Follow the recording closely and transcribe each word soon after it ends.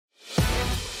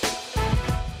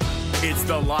It's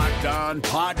the Locked On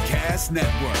Podcast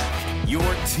Network, your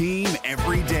team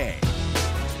every day.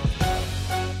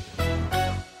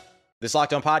 This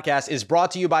Locked On Podcast is brought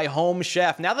to you by Home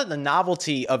Chef. Now that the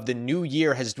novelty of the new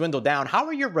year has dwindled down, how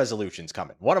are your resolutions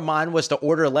coming? One of mine was to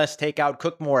order less takeout,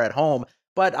 cook more at home,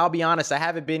 but I'll be honest, I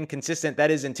haven't been consistent. That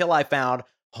is until I found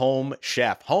Home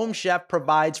Chef. Home Chef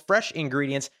provides fresh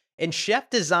ingredients and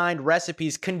chef-designed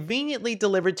recipes conveniently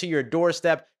delivered to your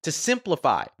doorstep to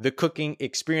simplify the cooking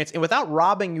experience and without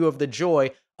robbing you of the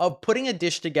joy of putting a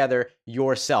dish together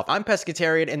yourself. I'm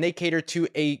pescatarian and they cater to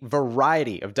a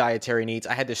variety of dietary needs.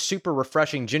 I had this super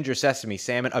refreshing ginger sesame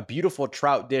salmon, a beautiful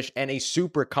trout dish, and a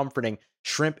super comforting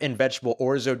shrimp and vegetable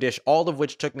orzo dish, all of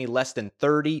which took me less than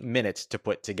 30 minutes to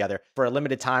put together. For a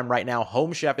limited time right now,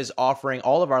 Home Chef is offering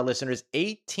all of our listeners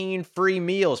 18 free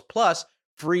meals plus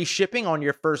free shipping on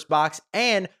your first box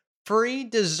and free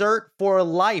dessert for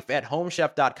life at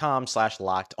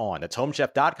homechef.com/lockedon. That's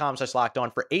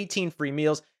homechef.com/lockedon for 18 free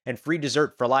meals and free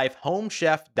dessert for life.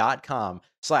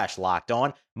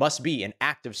 Homechef.com/lockedon. Must be an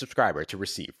active subscriber to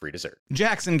receive free dessert.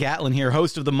 Jackson Gatlin here,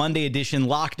 host of the Monday edition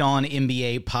Locked On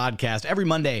NBA podcast. Every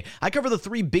Monday, I cover the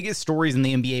three biggest stories in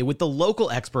the NBA with the local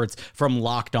experts from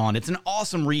Locked On. It's an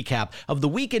awesome recap of the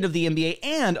weekend of the NBA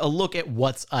and a look at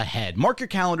what's ahead. Mark your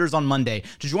calendars on Monday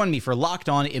to join me for Locked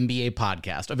On NBA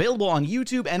podcast, available on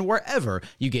YouTube and wherever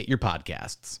you get your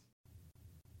podcasts.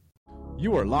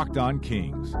 You are Locked On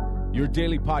Kings, your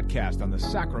daily podcast on the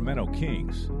Sacramento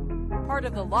Kings. Part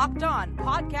of the Locked On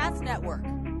Podcast Network,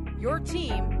 your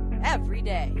team every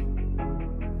day.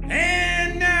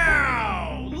 And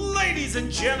now, ladies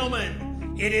and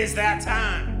gentlemen, it is that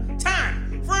time.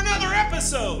 Time for another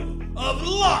episode of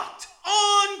Locked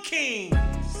On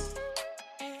Kings.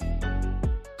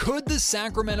 Could the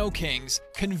Sacramento Kings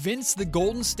convince the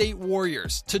Golden State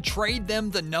Warriors to trade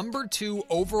them the number 2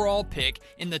 overall pick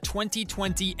in the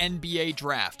 2020 NBA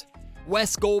Draft?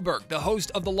 Wes Goldberg, the host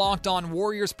of the Locked On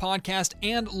Warriors podcast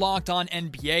and Locked On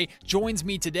NBA, joins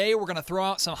me today. We're going to throw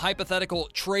out some hypothetical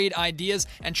trade ideas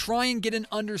and try and get an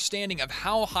understanding of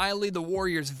how highly the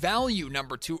Warriors value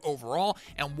number 2 overall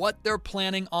and what they're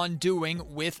planning on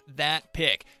doing with that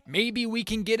pick. Maybe we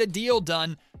can get a deal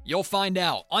done. You'll find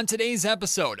out on today's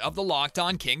episode of the Locked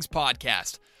On Kings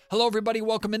podcast. Hello, everybody.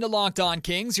 Welcome into Locked On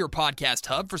Kings, your podcast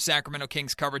hub for Sacramento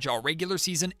Kings coverage all regular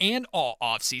season and all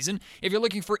off-season. If you're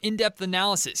looking for in-depth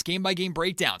analysis, game-by-game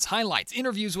breakdowns, highlights,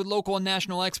 interviews with local and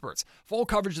national experts, full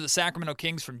coverage of the Sacramento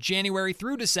Kings from January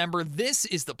through December, this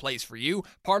is the place for you,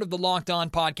 part of the Locked On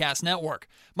Podcast Network.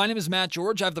 My name is Matt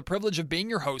George. I have the privilege of being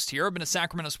your host here. I've been a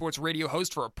Sacramento sports radio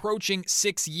host for approaching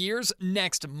 6 years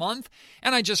next month,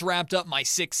 and I just wrapped up my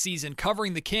 6th season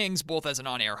covering the Kings, both as an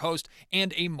on-air host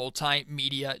and a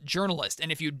multimedia journalist.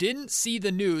 And if you didn't see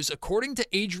the news, according to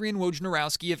Adrian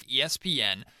Wojnarowski of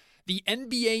ESPN, the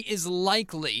NBA is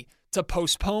likely to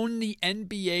postpone the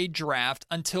NBA draft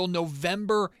until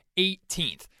November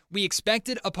 18th. We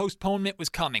expected a postponement was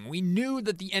coming. We knew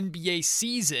that the NBA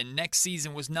season, next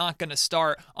season, was not going to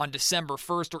start on December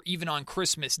 1st or even on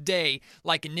Christmas Day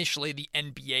like initially the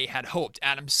NBA had hoped.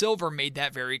 Adam Silver made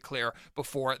that very clear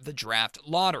before the draft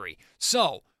lottery.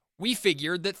 So, we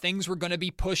figured that things were going to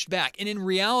be pushed back. And in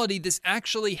reality, this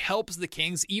actually helps the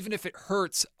Kings, even if it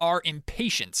hurts our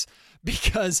impatience,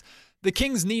 because the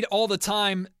Kings need all the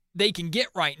time they can get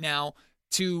right now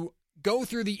to go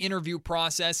through the interview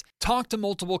process, talk to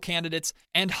multiple candidates,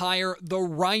 and hire the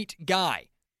right guy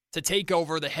to take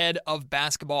over the head of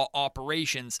basketball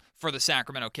operations for the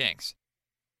Sacramento Kings.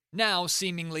 Now,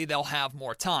 seemingly, they'll have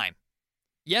more time.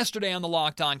 Yesterday on the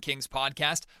Locked On Kings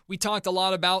podcast, we talked a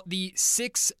lot about the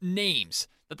 6 names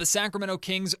that the Sacramento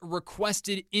Kings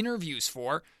requested interviews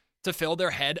for to fill their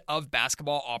head of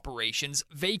basketball operations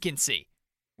vacancy.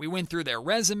 We went through their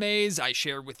resumes. I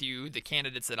shared with you the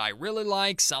candidates that I really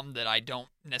like, some that I don't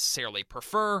necessarily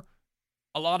prefer.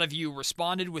 A lot of you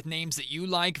responded with names that you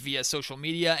like via social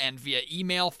media and via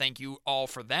email. Thank you all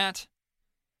for that.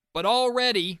 But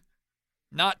already,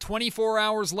 not 24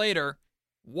 hours later,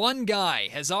 one guy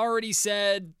has already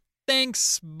said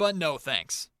thanks, but no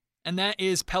thanks. And that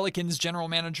is Pelicans general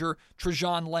manager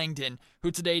Trajan Langdon,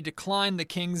 who today declined the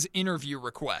Kings' interview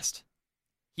request.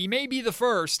 He may be the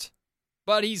first,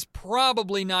 but he's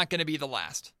probably not going to be the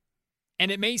last.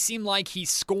 And it may seem like he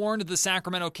scorned the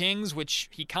Sacramento Kings, which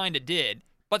he kind of did,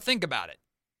 but think about it.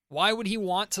 Why would he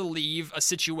want to leave a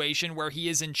situation where he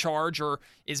is in charge or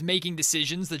is making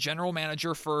decisions, the general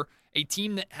manager for a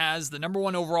team that has the number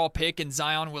 1 overall pick in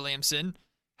Zion Williamson,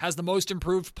 has the most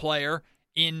improved player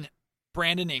in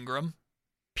Brandon Ingram,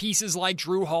 pieces like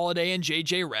Drew Holiday and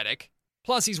J.J. Redick,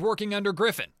 plus he's working under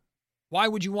Griffin? Why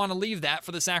would you want to leave that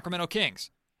for the Sacramento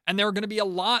Kings? And there are going to be a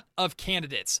lot of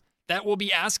candidates that will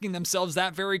be asking themselves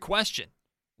that very question.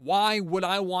 Why would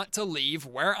I want to leave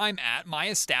where I'm at, my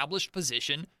established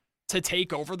position, to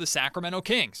take over the Sacramento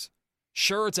Kings?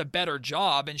 Sure, it's a better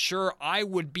job, and sure, I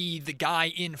would be the guy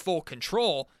in full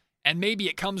control, and maybe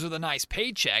it comes with a nice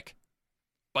paycheck,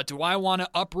 but do I want to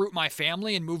uproot my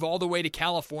family and move all the way to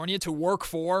California to work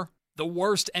for the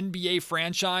worst NBA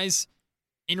franchise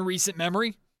in recent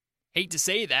memory? Hate to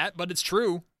say that, but it's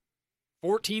true.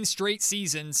 14 straight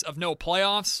seasons of no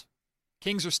playoffs.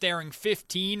 Kings are staring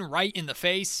 15 right in the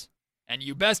face, and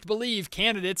you best believe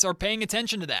candidates are paying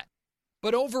attention to that.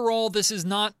 But overall, this is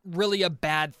not really a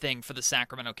bad thing for the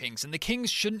Sacramento Kings, and the Kings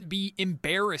shouldn't be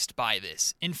embarrassed by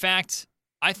this. In fact,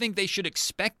 I think they should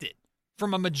expect it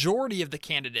from a majority of the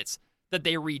candidates that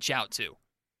they reach out to.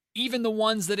 Even the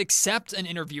ones that accept an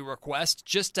interview request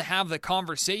just to have the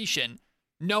conversation,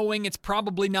 knowing it's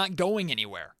probably not going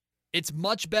anywhere. It's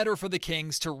much better for the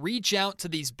Kings to reach out to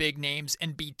these big names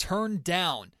and be turned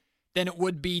down than it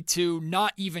would be to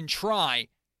not even try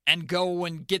and go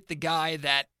and get the guy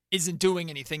that isn't doing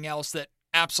anything else that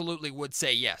absolutely would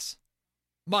say yes.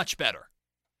 Much better.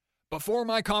 Before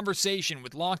my conversation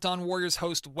with Locked On Warriors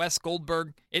host Wes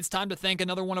Goldberg, it's time to thank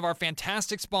another one of our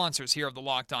fantastic sponsors here of the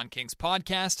Locked On Kings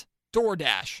podcast,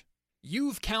 DoorDash.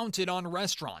 You've counted on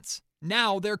restaurants.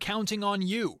 Now they're counting on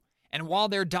you. And while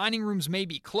their dining rooms may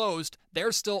be closed,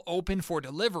 they're still open for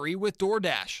delivery with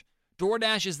DoorDash.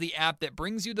 DoorDash is the app that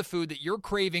brings you the food that you're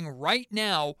craving right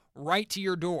now, right to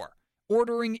your door.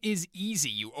 Ordering is easy.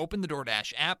 You open the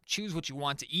DoorDash app, choose what you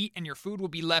want to eat, and your food will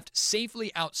be left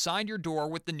safely outside your door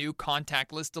with the new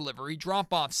contactless delivery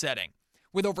drop-off setting.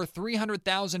 With over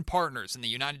 300,000 partners in the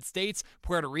United States,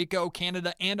 Puerto Rico,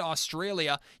 Canada, and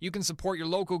Australia, you can support your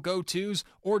local go-tos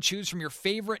or choose from your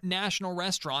favorite national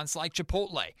restaurants like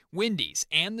Chipotle, Wendy's,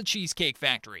 and the Cheesecake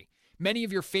Factory. Many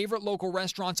of your favorite local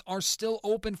restaurants are still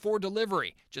open for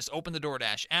delivery. Just open the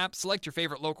DoorDash app, select your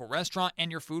favorite local restaurant,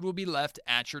 and your food will be left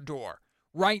at your door.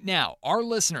 Right now, our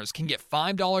listeners can get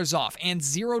 $5 off and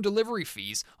 0 delivery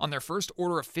fees on their first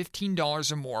order of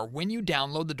 $15 or more when you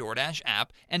download the DoorDash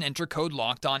app and enter code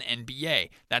LOCKEDONNBA.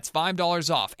 That's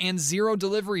 $5 off and 0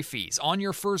 delivery fees on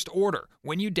your first order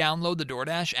when you download the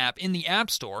DoorDash app in the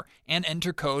App Store and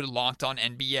enter code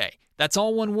LOCKEDONNBA. That's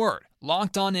all one word,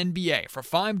 LOCKEDONNBA, for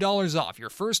 $5 off your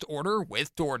first order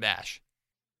with DoorDash.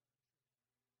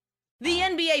 The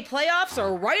NBA playoffs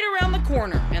are right around the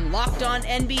corner, and Locked On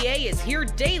NBA is here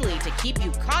daily to keep you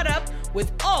caught up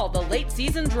with all the late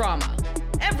season drama.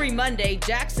 Every Monday,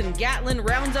 Jackson Gatlin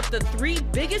rounds up the 3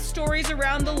 biggest stories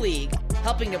around the league,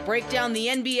 helping to break down the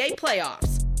NBA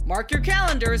playoffs. Mark your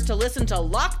calendars to listen to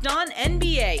Locked On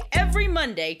NBA every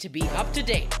Monday to be up to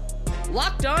date.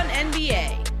 Locked On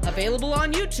NBA, available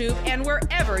on YouTube and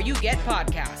wherever you get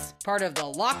podcasts. Part of the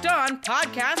Locked On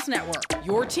Podcast Network,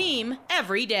 your team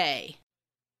every day.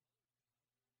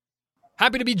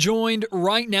 Happy to be joined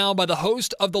right now by the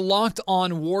host of the Locked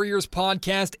On Warriors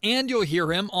podcast, and you'll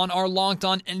hear him on our Locked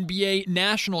On NBA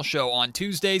national show on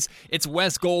Tuesdays. It's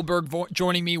Wes Goldberg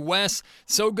joining me. Wes,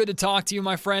 so good to talk to you,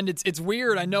 my friend. It's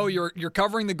weird. I know you're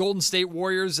covering the Golden State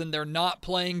Warriors, and they're not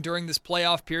playing during this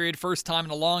playoff period. First time in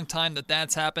a long time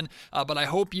that's happened. But I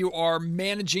hope you are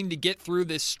managing to get through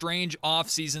this strange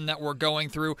offseason that we're going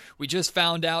through. We just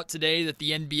found out today that the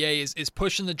NBA is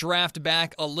pushing the draft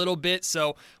back a little bit,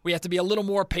 so we have to be a little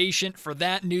more patient for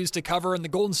that news to cover, and the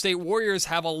Golden State Warriors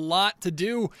have a lot to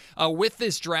do with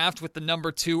this draft with the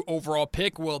number 2 overall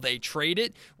pick. Will they trade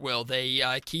it? Will they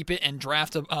keep it and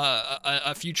draft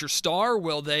a future star?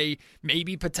 Will they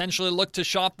maybe potentially look to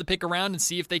shop the pick around and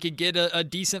see if they could get a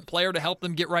decent player to help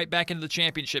them get right back into the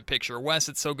championship picture? Wes,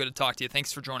 it's so good to talk to you.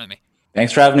 Thanks for joining me.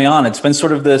 Thanks for having me on. It's been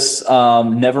sort of this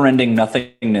never-ending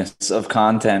nothingness of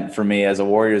content for me as a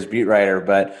Warriors beat writer,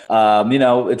 but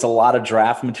it's a lot of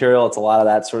draft material. It's a lot of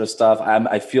that sort of stuff.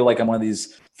 I feel like I'm one of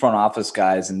these front office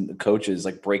guys and coaches,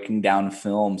 like breaking down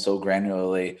film so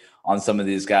granularly on some of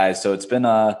these guys. So it's been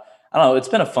it's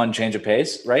been a fun change of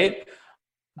pace, right?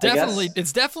 Definitely.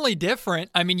 It's definitely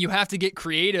different. I mean, you have to get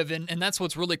creative, and that's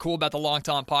what's really cool about the Locked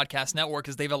On Podcast Network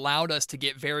is they've allowed us to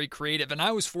get very creative. And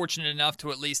I was fortunate enough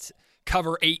to at least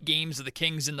cover 8 games of the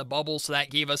Kings in the bubble, so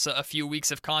that gave us a few weeks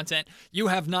of content. You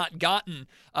have not gotten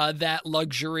that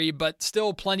luxury, but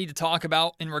still plenty to talk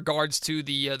about in regards to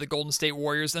the Golden State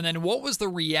Warriors. And then what was the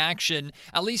reaction,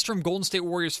 at least from Golden State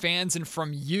Warriors fans and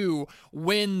from you,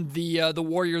 when the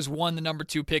Warriors won the number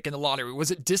 2 pick in the lottery?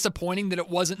 Was it disappointing that it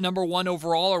wasn't number 1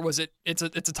 overall, or was it's a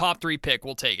top 3 pick?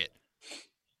 We'll take it.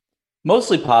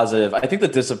 Mostly positive. I think the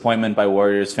disappointment by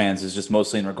Warriors fans is just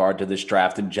mostly in regard to this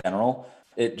draft in general.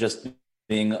 It just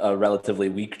being a relatively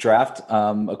weak draft,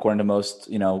 according to most,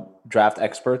 draft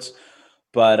experts.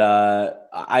 But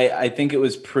I think it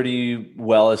was pretty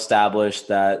well established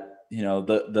that,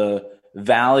 the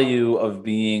value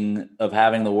of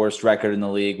having the worst record in the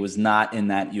league was not in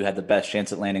that you had the best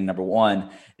chance at landing number one,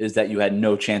 is that you had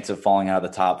no chance of falling out of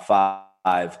the top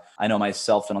five. I know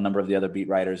myself and a number of the other beat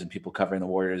writers and people covering the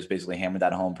Warriors basically hammered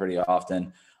that home pretty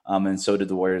often. And so did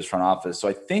the Warriors front office. So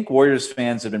I think Warriors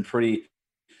fans have been pretty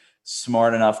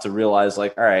smart enough to realize,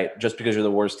 like, all right, just because you're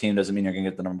the worst team doesn't mean you're going to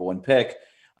get the number one pick.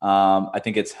 I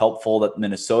think it's helpful that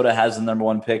Minnesota has the number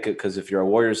one pick, because if you're a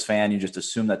Warriors fan, you just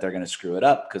assume that they're going to screw it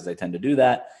up because they tend to do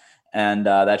that. And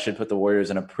that should put the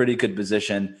Warriors in a pretty good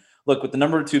position. Look, with the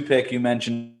number two pick, you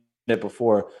mentioned it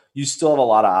before, you still have a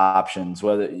lot of options.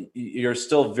 Whether you're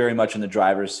still very much in the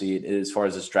driver's seat as far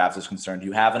as this draft is concerned.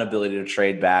 You have an ability to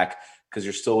trade back because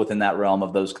you're still within that realm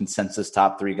of those consensus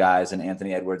top three guys, and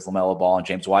Anthony Edwards, LaMelo Ball, and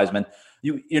James Wiseman.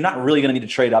 You're not really going to need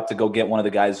to trade up to go get one of the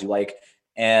guys you like.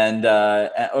 And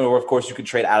or of course you could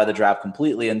trade out of the draft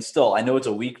completely. And still, I know it's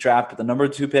a weak draft, but the number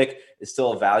two pick is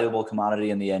still a valuable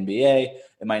commodity in the NBA.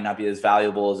 It might not be as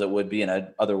valuable as it would be in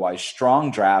an otherwise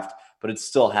strong draft, but it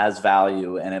still has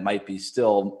value, and it might be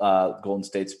still Golden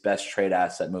State's best trade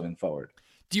asset moving forward.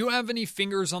 Do you have any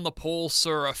fingers on the pulse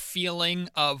or a feeling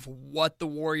of what the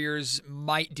Warriors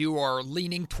might do or are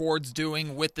leaning towards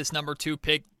doing with this number two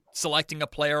pick, selecting a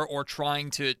player or trying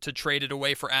to trade it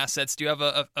away for assets? Do you have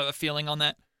a feeling on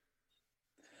that?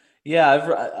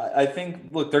 Yeah, I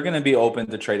think, look, they're going to be open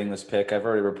to trading this pick. I've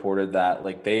already reported that.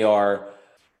 Like, they're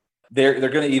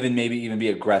going to even be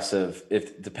aggressive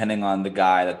if, depending on the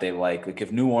guy that they like. Like,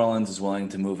 if New Orleans is willing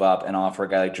to move up and offer a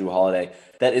guy like Jrue Holiday,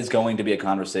 that is going to be a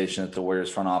conversation that the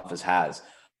Warriors front office has.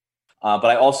 But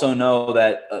I also know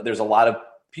that there's a lot of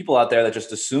people out there that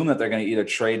just assume that they're going to either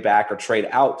trade back or trade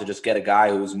out to just get a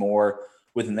guy who's more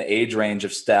within the age range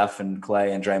of Steph and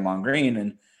Clay and Draymond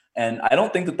Green. And I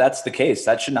don't think that that's the case.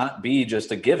 That should not be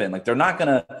just a given. Like, they're not going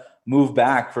to move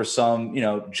back for some,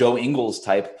 Joe Ingles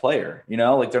type player,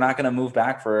 like, they're not going to move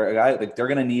back for a guy. Like, they're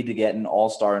going to need to get an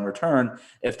all-star in return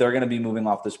if they're going to be moving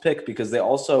off this pick, because they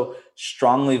also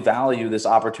strongly value this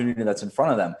opportunity that's in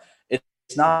front of them.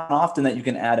 It's not often that you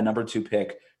can add a number two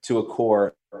pick to a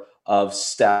core of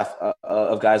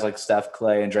guys like Steph,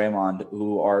 Clay, and Draymond,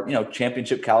 who are,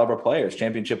 championship caliber players,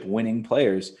 championship winning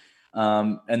players.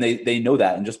 And they know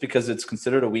that. And just because it's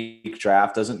considered a weak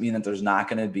draft doesn't mean that there's not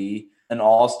going to be an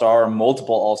all-star or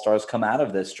multiple all-stars come out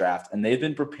of this draft. And they've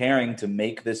been preparing to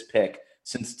make this pick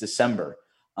since December.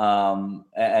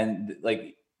 And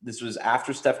like, this was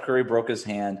after Steph Curry broke his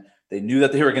hand. They knew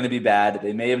that they were going to be bad.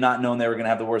 They may have not known they were going to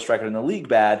have the worst record in the league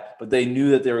bad, but they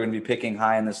knew that they were going to be picking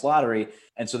high in this lottery.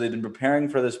 And so they've been preparing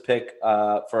for this pick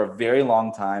for a very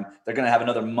long time. They're going to have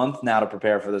another month now to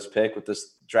prepare for this pick, with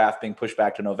this draft being pushed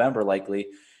back to November likely.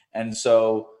 And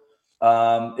so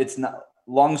it's not,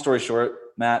 long story short,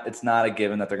 Matt, it's not a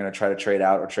given that they're going to try to trade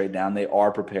out or trade down. They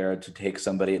are prepared to take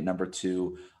somebody at number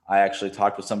two. I actually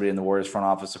talked with somebody in the Warriors front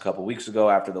office a couple of weeks ago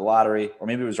after the lottery, or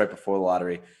maybe it was right before the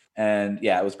lottery. And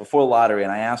yeah, it was before the lottery.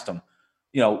 And I asked him,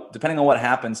 depending on what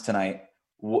happens tonight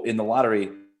in the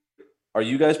lottery, are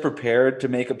you guys prepared to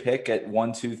make a pick at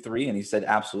 1, 2, 3? And he said,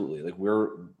 absolutely. Like,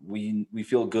 we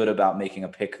feel good about making a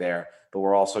pick there, but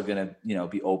we're also going to,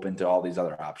 be open to all these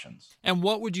other options. And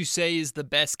what would you say is the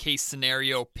best case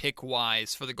scenario pick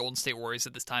wise for the Golden State Warriors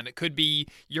at this time? It could be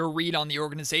your read on the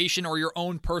organization or your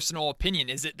own personal opinion.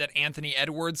 Is it that Anthony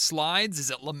Edwards slides? Is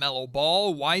it LaMelo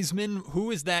Ball, Wiseman?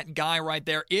 Who is that guy right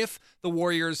there? If the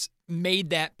Warriors made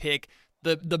that pick,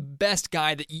 the best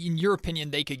guy that, in your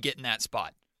opinion, they could get in that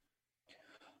spot?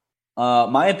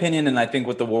 My opinion, and I think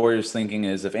what the Warriors thinking,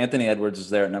 is if Anthony Edwards is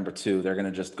there at number two, they're going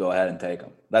to just go ahead and take him.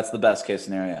 That's the best case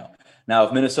scenario. Now,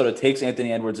 if Minnesota takes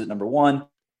Anthony Edwards at number one,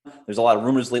 there's a lot of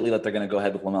rumors lately that they're going to go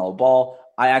ahead with LaMelo Ball.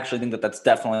 I actually think that that's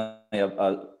definitely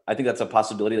I think that's a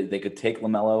possibility that they could take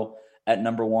LaMelo at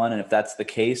number one. And if that's the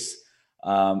case,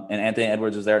 and Anthony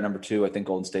Edwards is there at number two, I think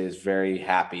Golden State is very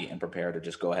happy and prepared to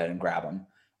just go ahead and grab him.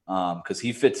 Because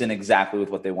he fits in exactly with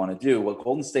what they want to do. What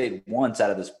Golden State wants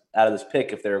out of this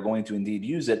pick, if they're going to indeed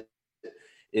use it,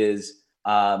 is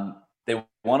they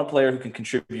want a player who can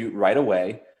contribute right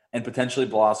away and potentially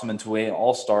blossom into an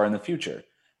all-star in the future.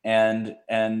 And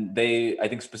they, I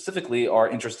think, specifically are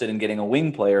interested in getting a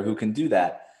wing player who can do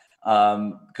that,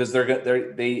 because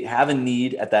they have a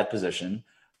need at that position.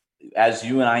 As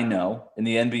you and I know, in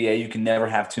the NBA, you can never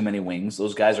have too many wings.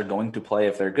 Those guys are going to play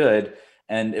if they're good.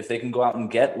 And if they can go out and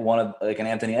get one of, like, an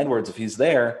Anthony Edwards, if he's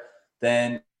there,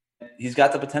 then he's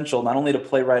got the potential not only to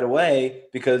play right away,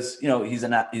 because he's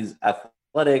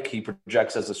athletic, he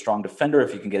projects as a strong defender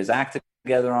if he can get his act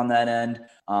together on that end.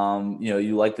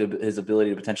 You like his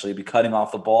ability to potentially be cutting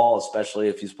off the ball, especially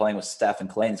if he's playing with Steph and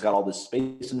Clay and he's got all this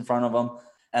space in front of him.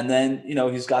 And then,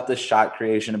 he's got this shot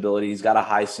creation ability. He's got a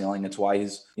high ceiling. It's why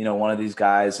he's, one of these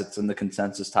guys that's in the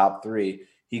consensus top 3.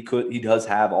 He does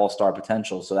have all-star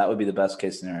potential. So that would be the best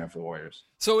case scenario for the Warriors.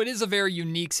 So it is a very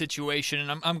unique situation.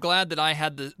 And I'm glad that I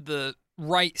had the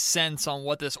right sense on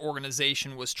what this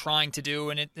organization was trying to do,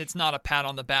 and it's not a pat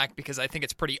on the back because I think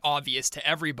it's pretty obvious to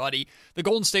everybody. The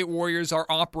Golden State Warriors are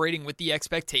operating with the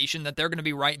expectation that they're going to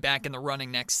be right back in the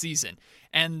running next season.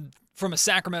 And from a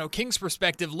Sacramento Kings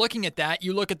perspective, looking at that,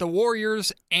 you look at the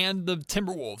Warriors and the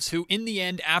Timberwolves, who in the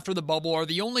end, after the bubble, are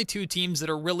the only two teams that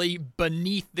are really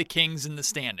beneath the Kings in the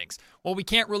standings. Well, we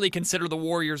can't really consider the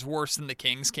Warriors worse than the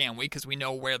Kings, can we? Because we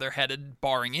know where they're headed,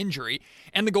 barring injury.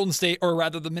 And the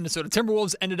the Minnesota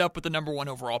Timberwolves ended up with the number 1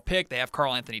 overall pick. They have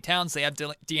Karl Anthony Towns. They have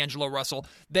D'Angelo Russell.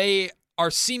 They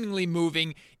are seemingly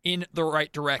moving in the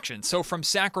right direction. So from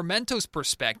Sacramento's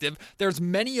perspective, there's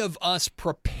many of us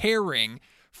preparing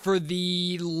for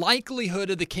the likelihood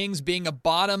of the Kings being a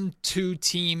bottom 2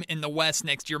 team in the West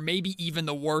next year, maybe even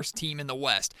the worst team in the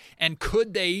West. And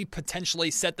could they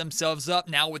potentially set themselves up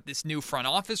now with this new front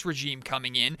office regime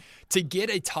coming in to get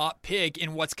a top pick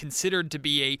in what's considered to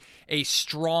be a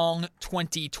strong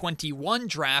 2021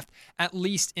 draft, at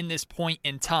least in this point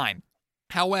in time?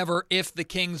 However, if the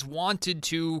Kings wanted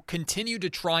to continue to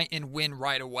try and win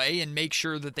right away and make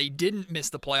sure that they didn't miss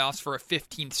the playoffs for a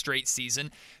 15th straight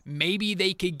season, maybe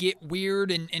they could get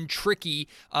weird and tricky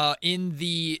in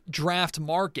the draft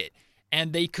market.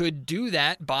 And they could do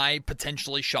that by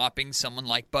potentially shopping someone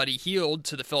like Buddy Hield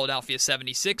to the Philadelphia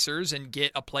 76ers and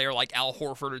get a player like Al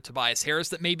Horford or Tobias Harris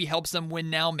that maybe helps them win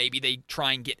now. Maybe they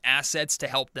try and get assets to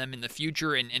help them in the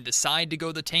future and decide to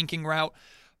go the tanking route.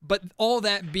 But all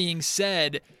that being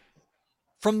said,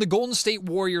 from the Golden State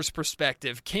Warriors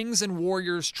perspective, Kings and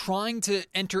Warriors trying to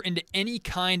enter into any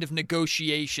kind of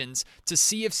negotiations to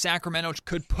see if Sacramento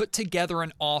could put together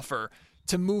an offer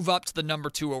to move up to the number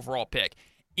 2 overall pick.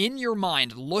 In your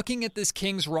mind, looking at this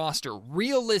Kings roster,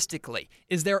 realistically,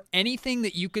 is there anything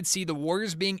that you could see the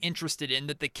Warriors being interested in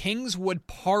that the Kings would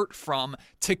part from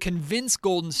to convince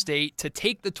Golden State to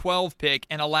take the 12 pick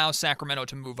and allow Sacramento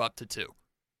to move up to 2?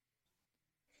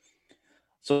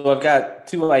 So I've got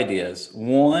 2 ideas.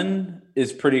 One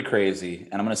is pretty crazy,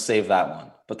 and I'm going to save that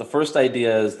one. But the first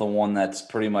idea is the one that's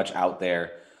pretty much out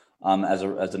there as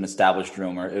an established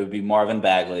rumor. It would be Marvin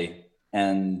Bagley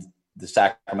and the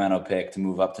Sacramento pick to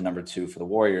move up to number 2 for the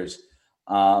Warriors.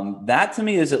 That to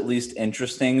me is at least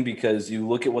interesting because you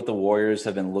look at what the Warriors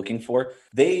have been looking for.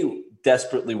 They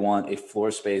desperately want a floor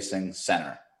spacing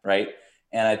center, right?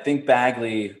 And I think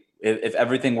Bagley, if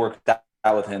everything worked out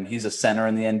with him, he's a center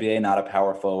in the NBA, not a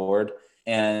power forward.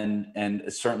 And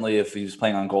certainly if he was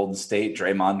playing on Golden State,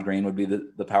 Draymond Green would be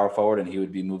the power forward and he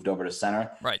would be moved over to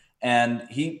center. Right. And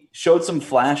he showed some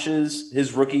flashes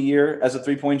his rookie year as a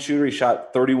 3-point shooter. He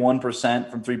shot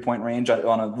 31% from 3-point range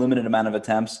on a limited amount of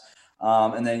attempts.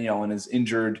 And then, when he's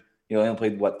injured, he only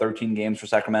played 13 games for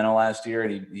Sacramento last year.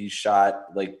 And he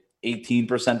shot like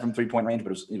 18% from 3-point range,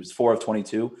 but it was 4 of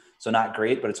 22. So not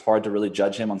great, but it's hard to really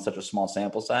judge him on such a small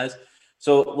sample size.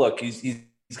 So look, he's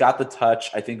got the touch.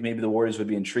 I think maybe the Warriors would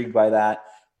be intrigued by that.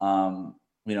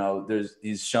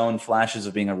 He's shown flashes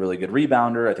of being a really good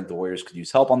rebounder. I think the Warriors could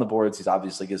use help on the boards. He's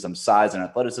obviously gives them size and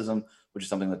athleticism, which is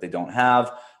something that they don't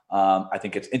have. I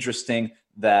think it's interesting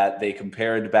that they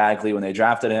compared Bagley when they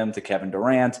drafted him to Kevin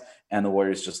Durant, and the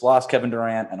Warriors just lost Kevin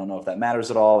Durant. I don't know if that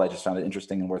matters at all. I just found it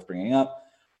interesting and worth bringing up.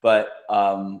 But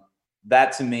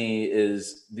that to me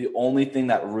is the only thing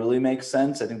that really makes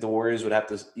sense. I think the Warriors would have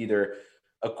to either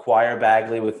acquire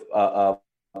Bagley with a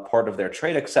part of their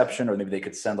trade exception, or maybe they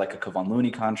could send like a Kevon Looney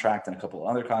contract and a couple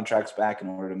of other contracts back in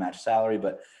order to match salary.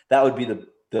 But that would be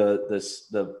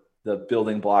the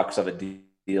building blocks of a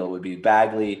deal would be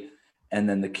Bagley and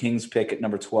then the Kings pick at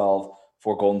number 12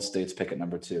 for Golden State's pick at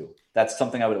number 2. That's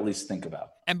something I would at least think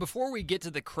about. And before we get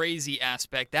to the crazy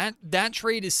aspect, that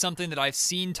trade is something that I've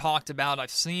seen talked about, I've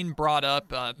seen brought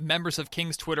up. Members of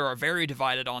Kings Twitter are very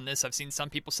divided on this. I've seen some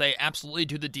people say absolutely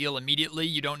do the deal immediately.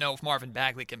 You don't know if Marvin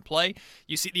Bagley can play.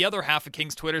 You see the other half of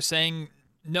Kings Twitter saying,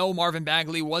 no, Marvin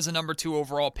Bagley was a number 2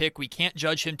 overall pick. We can't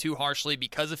judge him too harshly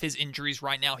because of his injuries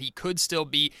right now. He could still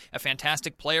be a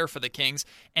fantastic player for the Kings.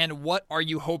 And what are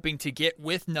you hoping to get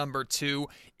with number 2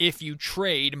 if you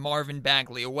trade Marvin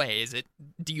Bagley away?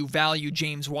 Do you value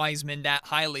James Wiseman that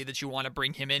highly that you want to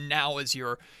bring him in now as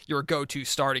your go-to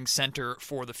starting center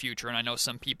for the future? And I know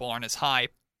some people aren't as high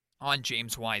on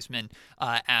James Wiseman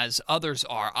as others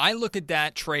are. I look at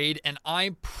that trade and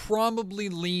I probably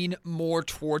lean more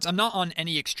towards, I'm not on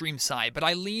any extreme side, but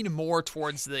I lean more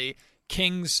towards the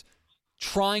Kings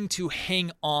trying to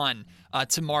hang on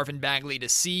to Marvin Bagley to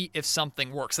see if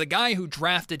something works. The guy who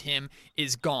drafted him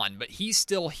is gone, but he's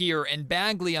still here, and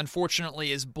Bagley,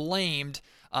 unfortunately, is blamed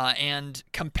and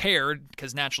compared,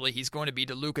 because naturally he's going to be,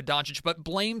 to Luka Doncic, but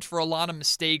blamed for a lot of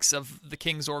mistakes of the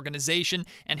Kings organization,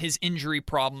 and his injury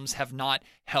problems have not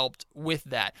helped with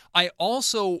that. I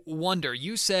also wonder,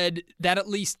 you said that at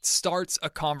least starts a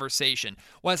conversation.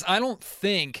 Wes, I don't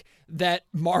think that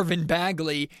Marvin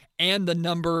Bagley and the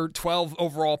number 12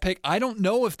 overall pick, I don't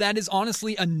know if that is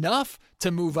honestly enough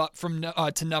to move up from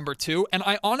to number 2. And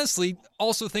I honestly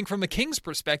also think from a Kings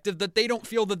perspective that they don't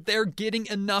feel that they're getting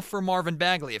enough for Marvin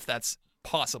Bagley, if that's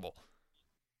possible.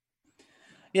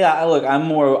 Yeah, look, I'm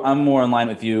more in line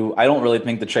with you. I don't really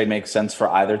think the trade makes sense for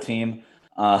either team.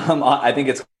 I think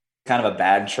it's kind of a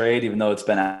bad trade, even though it's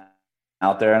been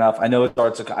out there enough. I know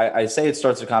I say it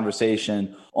starts a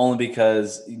conversation only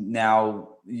because now,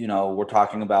 we're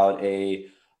talking about a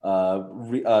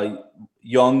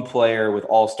young player with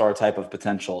all-star type of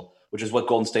potential, which is what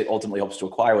Golden State ultimately hopes to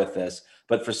acquire with this.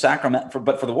 But for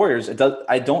the Warriors,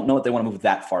 I don't know if they want to move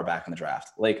that far back in the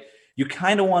draft. Like, you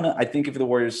kind of want to, I think if the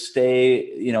Warriors stay,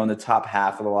 in the top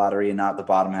half of the lottery and not the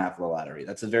bottom half of the lottery,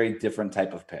 that's a very different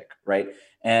type of pick, right?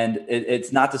 And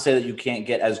it's not to say that you can't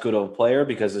get as good of a player,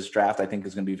 because this draft, I think,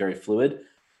 is going to be very fluid,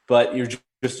 but you're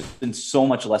just in so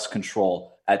much less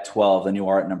control at 12 than you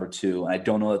are at number 2. And I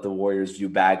don't know that the Warriors view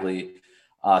Bagley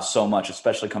so much,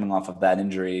 especially coming off of that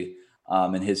injury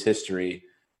in his history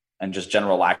and just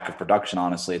general lack of production,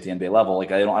 honestly, at the NBA level.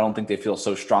 Like, I don't think they feel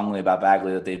so strongly about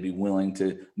Bagley that they'd be willing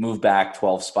to move back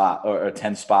 12 spot or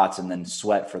 10 spots and then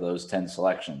sweat for those 10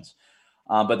 selections.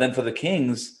 But then for the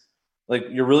Kings, like,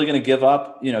 you're really going to give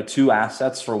up, 2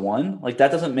 assets for 1? Like,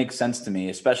 that doesn't make sense to me,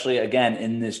 especially, again,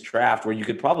 in this draft where you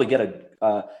could probably get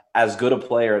as good a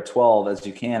player at 12 as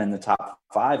you can in the top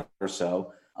 5 or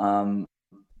so.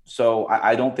 So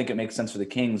I don't think it makes sense for the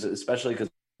Kings, especially because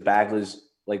Bagley's,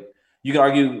 like, you could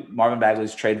argue Marvin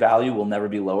Bagley's trade value will never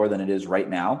be lower than it is right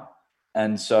now.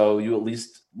 And so you at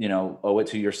least, owe it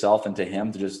to yourself and to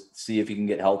him to just see if he can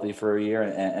get healthy for a year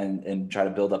and try to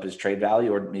build up his trade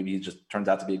value, or maybe he just turns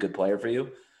out to be a good player for you.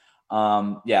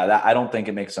 I don't think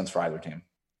it makes sense for either team.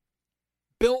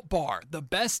 Built Bar, the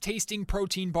best tasting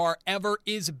protein bar ever,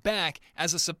 is back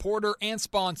as a supporter and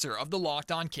sponsor of the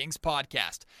Locked On Kings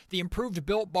podcast. The improved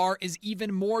Built Bar is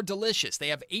even more delicious. They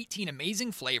have 18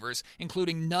 amazing flavors,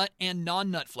 including nut and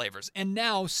non-nut flavors, and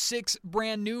now 6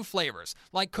 brand new flavors,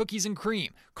 like cookies and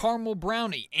cream, caramel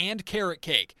brownie, and carrot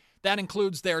cake. That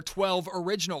includes their 12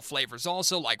 original flavors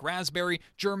also, like raspberry,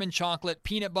 German chocolate,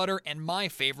 peanut butter, and my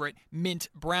favorite, mint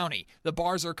brownie. The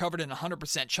bars are covered in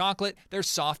 100% chocolate, they're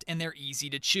soft, and they're easy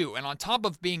to chew. And on top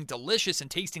of being delicious and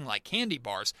tasting like candy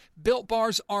bars, Built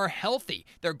Bars are healthy.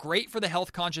 They're great for the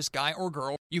health-conscious guy or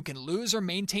girl. You can lose or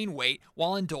maintain weight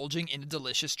while indulging in a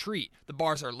delicious treat. The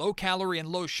bars are low calorie and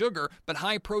low sugar, but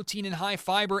high protein and high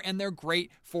fiber, and they're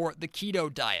great for the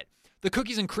keto diet. The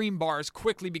cookies and cream bars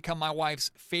quickly become my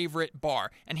wife's favorite bar,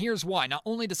 and here's why. Not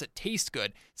only does it taste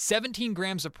good, 17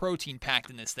 grams of protein packed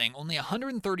in this thing, only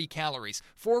 130 calories,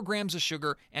 4 grams of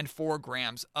sugar, and 4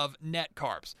 grams of net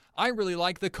carbs. I really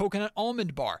like the coconut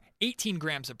almond bar, 18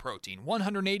 grams of protein,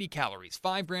 180 calories,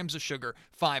 5 grams of sugar,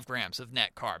 5 grams of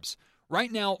net carbs.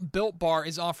 Right now, Built Bar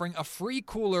is offering a free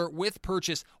cooler with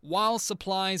purchase while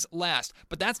supplies last.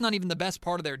 But that's not even the best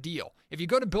part of their deal. If you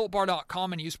go to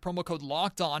BuiltBar.com and use promo code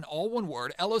LOCKEDON, all one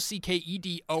word,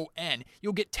 LOCKEDON,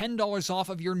 you'll get $10 off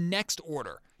of your next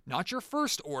order. Not your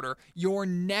first order, your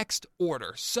next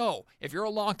order. So, if you're a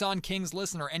Locked On Kings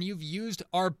listener and you've used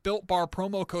our Built Bar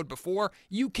promo code before,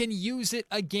 you can use it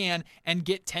again and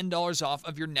get $10 off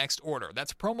of your next order.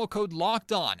 That's promo code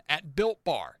Locked On at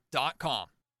BuiltBar.com.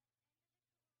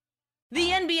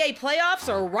 The NBA playoffs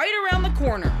are right around the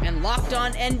corner, and Locked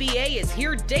On NBA is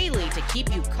here daily to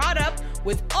keep you caught up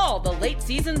with all the late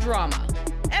season drama.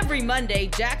 Every Monday,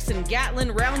 Jackson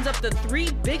Gatlin rounds up the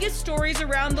 3 biggest stories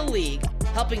around the league,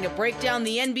 helping to break down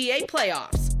the NBA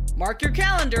playoffs. Mark your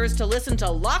calendars to listen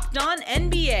to Locked On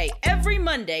NBA every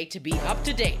Monday to be up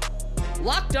to date.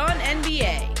 Locked On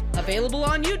NBA, available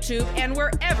on YouTube and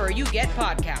wherever you get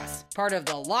podcasts. Part of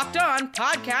the Locked On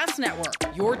Podcast Network,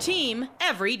 your team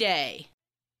every day.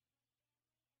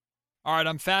 All right,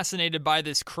 I'm fascinated by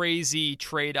this crazy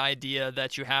trade idea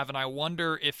that you have, and I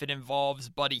wonder if it involves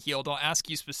Buddy Hield. I'll ask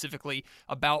you specifically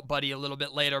about Buddy a little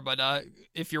bit later, but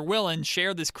if you're willing,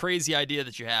 share this crazy idea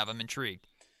that you have. I'm intrigued.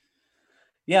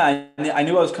 Yeah, I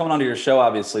knew I was coming onto your show,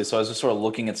 obviously, so I was just sort of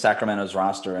looking at Sacramento's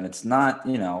roster, and it's not,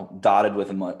 dotted with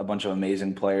a bunch of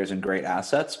amazing players and great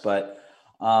assets, but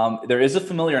there is a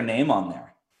familiar name on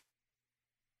there,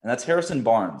 and that's Harrison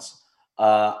Barnes.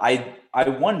 I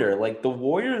wonder, like, the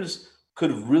Warriors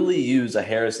could really use a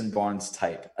Harrison Barnes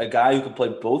type, a guy who can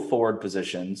play both forward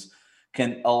positions,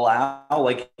 can allow,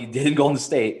 like he did in Golden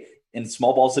State, in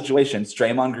small ball situations,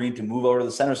 Draymond Green to move over to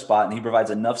the center spot, and he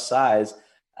provides enough size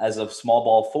as a small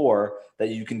ball four that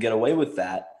you can get away with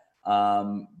that.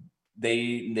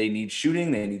 They need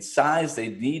shooting, they need size, they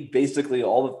need basically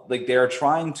they are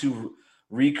trying to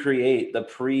recreate the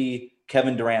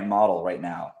pre-Kevin Durant model right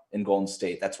now in Golden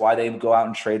State. That's why they go out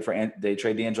and trade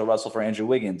D'Angelo Russell for Andrew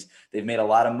Wiggins. They've made a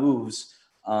lot of moves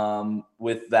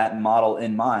with that model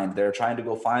in mind. They're trying to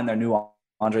go find their new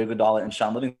Andre Iguodala and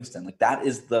Sean Livingston. Like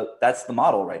that's the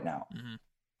model right now. Mm-hmm.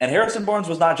 And Harrison Barnes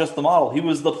was not just the model; he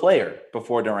was the player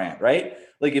before Durant, right?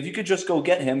 Like if you could just go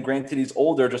get him, granted he's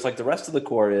older, just like the rest of the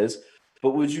core is,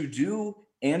 but would you do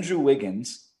Andrew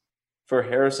Wiggins for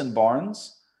Harrison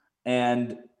Barnes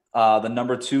and the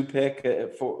number 2 pick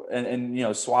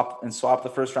swap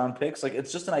the first round picks? Like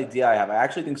it's just an idea I have. I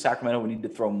actually think Sacramento would need to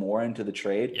throw more into the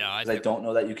trade. Yeah, I don't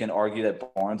know that you can argue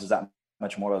that Barnes is that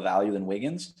much more of a value than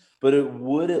Wiggins, but it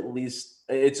would at least.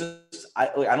 It's just I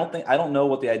don't know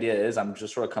what the idea is. I'm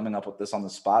just sort of coming up with this on the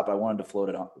spot, but I wanted to float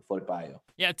it by you.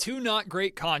 Yeah, 2 not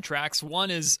great contracts.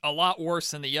 One is a lot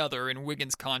worse than the other in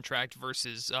Wiggins' contract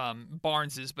versus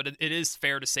Barnes's, but it is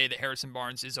fair to say that Harrison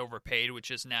Barnes is overpaid,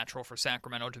 which is natural for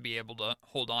Sacramento to be able to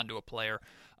hold on to a player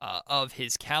of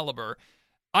his caliber.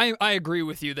 I agree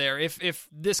with you there. If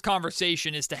this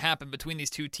conversation is to happen between these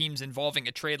two teams involving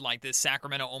a trade like this,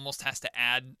 Sacramento almost has to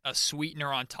add a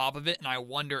sweetener on top of it, and I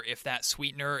wonder if that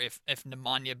sweetener, if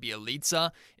Nemanja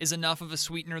Bjelica is enough of a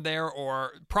sweetener there,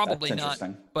 or probably not.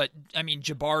 But, I mean,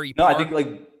 Jabari Park. No,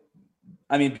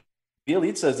 I think,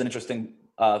 Bjelica is an interesting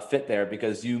fit there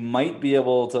because you might be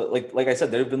able to, like I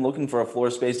said, they've been looking for a floor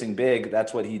spacing big.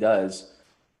 That's what he does.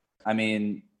 I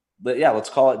mean, let's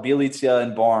call it Bjelica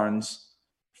and Barnes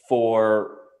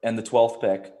and the 12th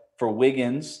pick for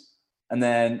Wiggins, and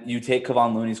then you take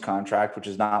Kevon Looney's contract, which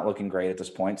is not looking great at this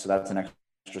point, so that's an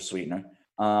extra sweetener,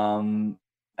 and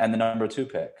the number 2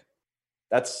 pick.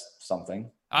 That's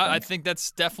something. I think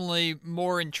that's definitely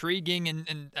more intriguing,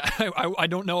 and I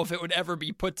don't know if it would ever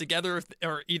be put together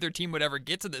or either team would ever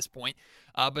get to this point,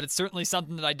 but it's certainly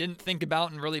something that I didn't think about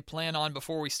and really plan on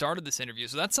before we started this interview.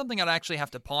 So that's something I'd actually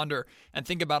have to ponder and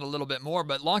think about a little bit more.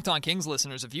 But Locked On Kings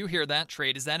listeners, if you hear that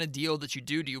trade, is that a deal that you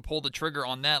do? Do you pull the trigger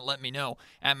on that? Let me know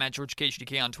at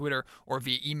MattGeorgeKHDK on Twitter or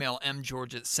via email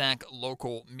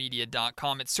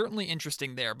mgeorge@saclocalmedia.com. It's certainly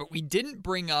interesting there, but we didn't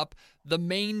bring up the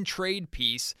main trade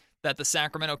piece that the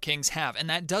Sacramento Kings have. And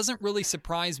that doesn't really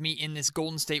surprise me in this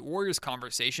Golden State Warriors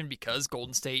conversation because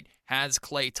Golden State has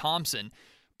Klay Thompson.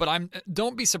 But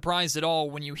don't be surprised at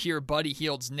all when you hear Buddy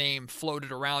Hield's name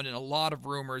floated around in a lot of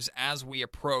rumors as we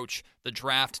approach the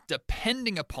draft,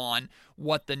 depending upon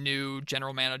what the new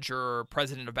general manager or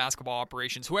president of basketball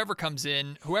operations, whoever comes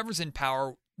in, whoever's in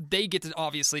power, they get to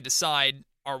obviously decide,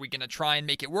 are we going to try and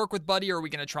make it work with Buddy, or are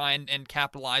we going to try and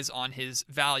capitalize on his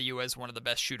value as one of the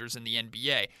best shooters in the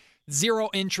NBA? Zero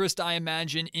interest, I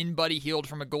imagine, in Buddy Hield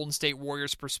from a Golden State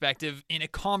Warriors perspective in a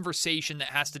conversation that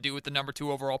has to do with the number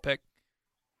 2 overall pick.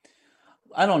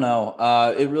 I don't know.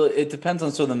 It depends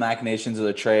on sort of the machinations of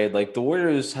the trade. Like the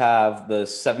Warriors have the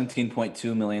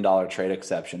 $17.2 million trade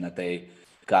exception that they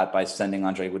got by sending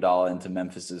Andre Iguodala into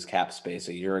Memphis's cap space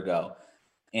a year ago.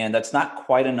 And that's not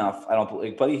quite enough. I don't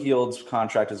believe Buddy Hield's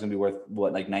contract is going to be worth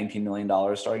like $19 million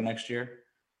starting next year.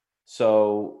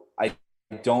 So I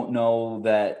don't know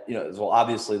that,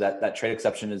 obviously that trade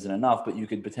exception isn't enough, but you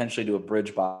could potentially do a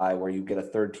bridge buy where you get a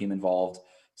third team involved.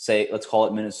 Say, let's call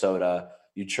it Minnesota.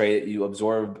 You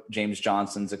absorb James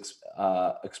Johnson's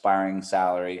expiring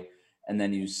salary, and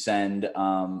then you send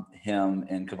him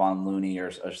and Kevon Looney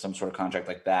or some sort of contract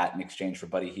like that in exchange for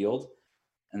Buddy Hield.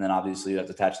 And then obviously you have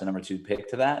to attach the number 2 pick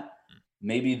to that.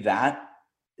 Maybe that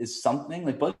is something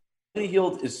like Buddy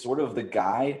Hield is sort of the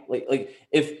guy. Like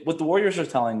if what the Warriors are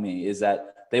telling me is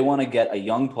that they want to get a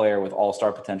young player with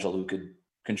all-star potential who could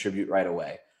contribute right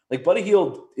away. Like Buddy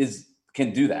Hield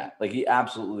can do that. Like he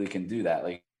absolutely can do that.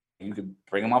 Like you could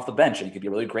bring him off the bench and he could be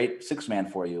a really great 6-man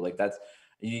for you. Like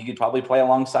you could probably play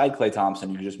alongside Klay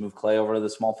Thompson. You could just move Klay over to the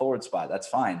small forward spot. That's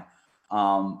fine.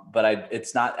 But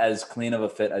it's not as clean of a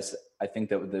fit as I think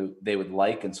that they would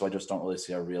like. And so I just don't really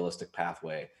see a realistic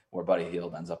pathway where Buddy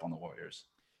Hield ends up on the Warriors.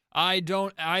 I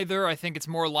don't either. I think it's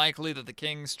more likely that the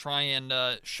Kings try and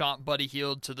shop Buddy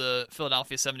Hield to the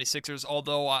Philadelphia 76ers,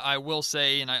 although I will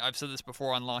say, and I've said this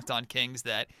before on Locked On Kings,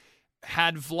 that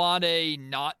had Vlade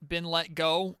not been let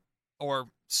go or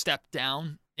stepped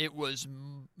down it was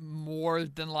more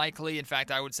than likely. In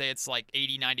fact, I would say it's like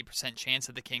 80-90% chance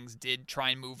that the Kings did try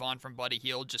and move on from Buddy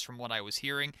Hield, just from what I was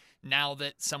hearing. Now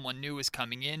that someone new is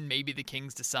coming in, maybe the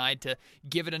Kings decide to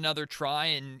give it another try,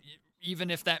 and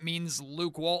even if that means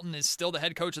Luke Walton is still the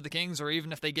head coach of the Kings, or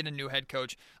even if they get a new head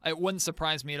coach, it wouldn't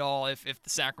surprise me at all if the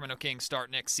Sacramento Kings start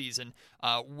next season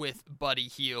with Buddy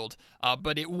Hield.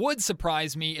 But it would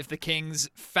surprise me if the Kings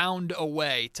found a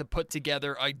way to put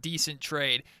together a decent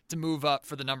trade to move up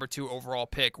for the number 2 overall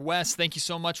pick. Wes, thank you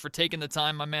so much for taking the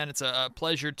time, my man. It's a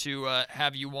pleasure to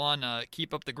have you on.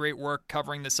 Keep up the great work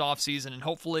covering this offseason, and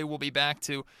hopefully we'll be back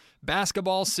to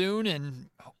basketball soon,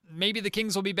 and maybe the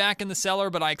Kings will be back in the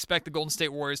cellar, but I expect the Golden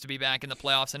State Warriors to be back in the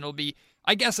playoffs, and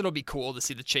I guess it'll be cool to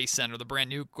see the Chase Center, the brand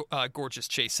new gorgeous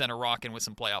Chase Center, rocking with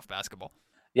some playoff basketball.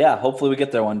 Yeah, hopefully we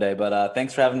get there one day, but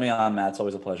thanks for having me on, Matt. It's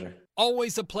always a pleasure.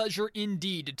 Always a pleasure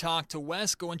indeed to talk to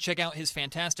Wes. Go and check out his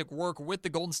fantastic work with the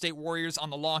Golden State Warriors on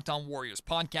the Locked On Warriors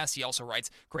podcast. He also writes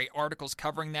great articles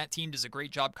covering that team, does a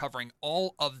great job covering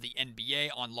all of the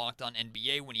NBA on Locked On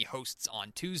NBA when he hosts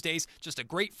on Tuesdays. Just a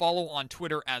great follow on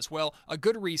Twitter as well. A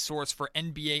good resource for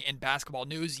NBA and basketball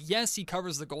news. Yes, he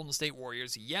covers the Golden State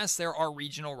Warriors. Yes, they're our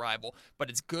regional rival, but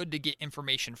it's good to get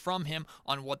information from him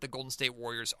on what the Golden State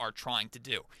Warriors are trying to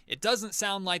do. It doesn't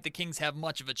sound like the Kings have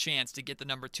much of a chance to get the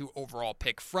number 2 overall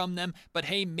pick from them, but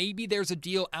hey, maybe there's a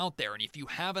deal out there, and if you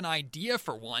have an idea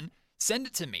for one, send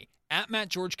it to me at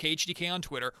MattGeorgeKHDK on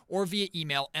Twitter or via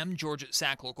email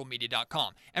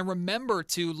mgeorge@saclocalmedia.com. And remember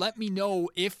to let me know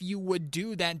if you would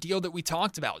do that deal that we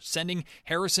talked about, sending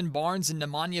Harrison Barnes and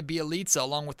Nemanja Bjelica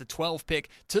along with the 12th pick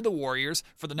to the Warriors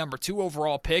for the number 2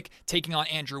 overall pick, taking on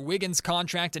Andrew Wiggins'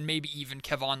 contract and maybe even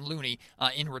Kevon Looney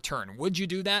in return. Would you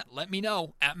do that? Let me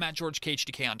know at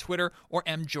MattGeorgeKHDK on Twitter or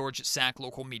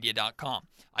mgeorge@saclocalmedia.com.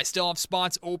 I still have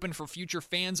spots open for future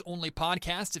fans-only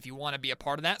podcasts if you want to be a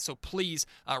part of that, so please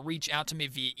reach out to me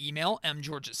via email,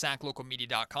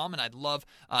 mgeorge@saclocalmedia.com, and I'd love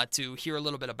to hear a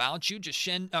little bit about you. Just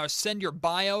send your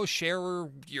bio, share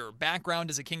your background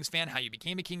as a Kings fan, how you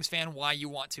became a Kings fan, why you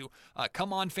want to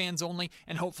come on Fans Only,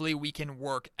 and hopefully we can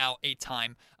work out a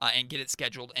time and get it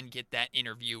scheduled and get that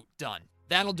interview done.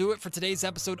 That'll do it for today's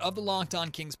episode of the Locked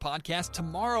On Kings podcast.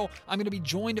 Tomorrow, I'm going to be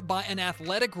joined by an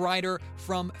athletic writer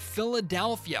from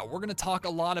Philadelphia. We're going to talk a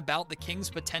lot about the Kings'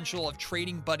 potential of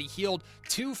trading Buddy Hield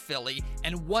to Philly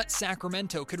and what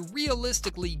Sacramento could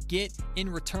realistically get in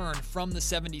return from the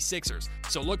 76ers.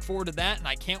 So look forward to that, and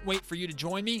I can't wait for you to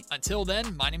join me. Until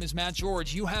then, my name is Matt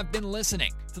George. You have been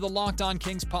listening to the Locked On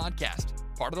Kings podcast,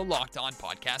 part of the Locked On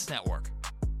Podcast Network.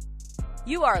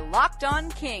 You are Locked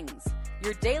On Kings,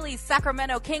 your daily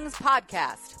Sacramento Kings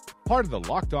podcast. Part of the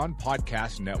Locked On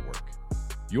Podcast Network.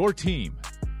 Your team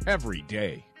every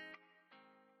day.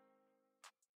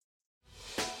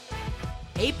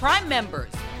 Hey, Prime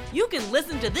members, you can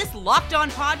listen to this Locked On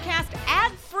podcast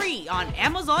ad-free on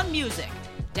Amazon Music.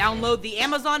 Download the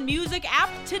Amazon Music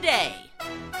app today.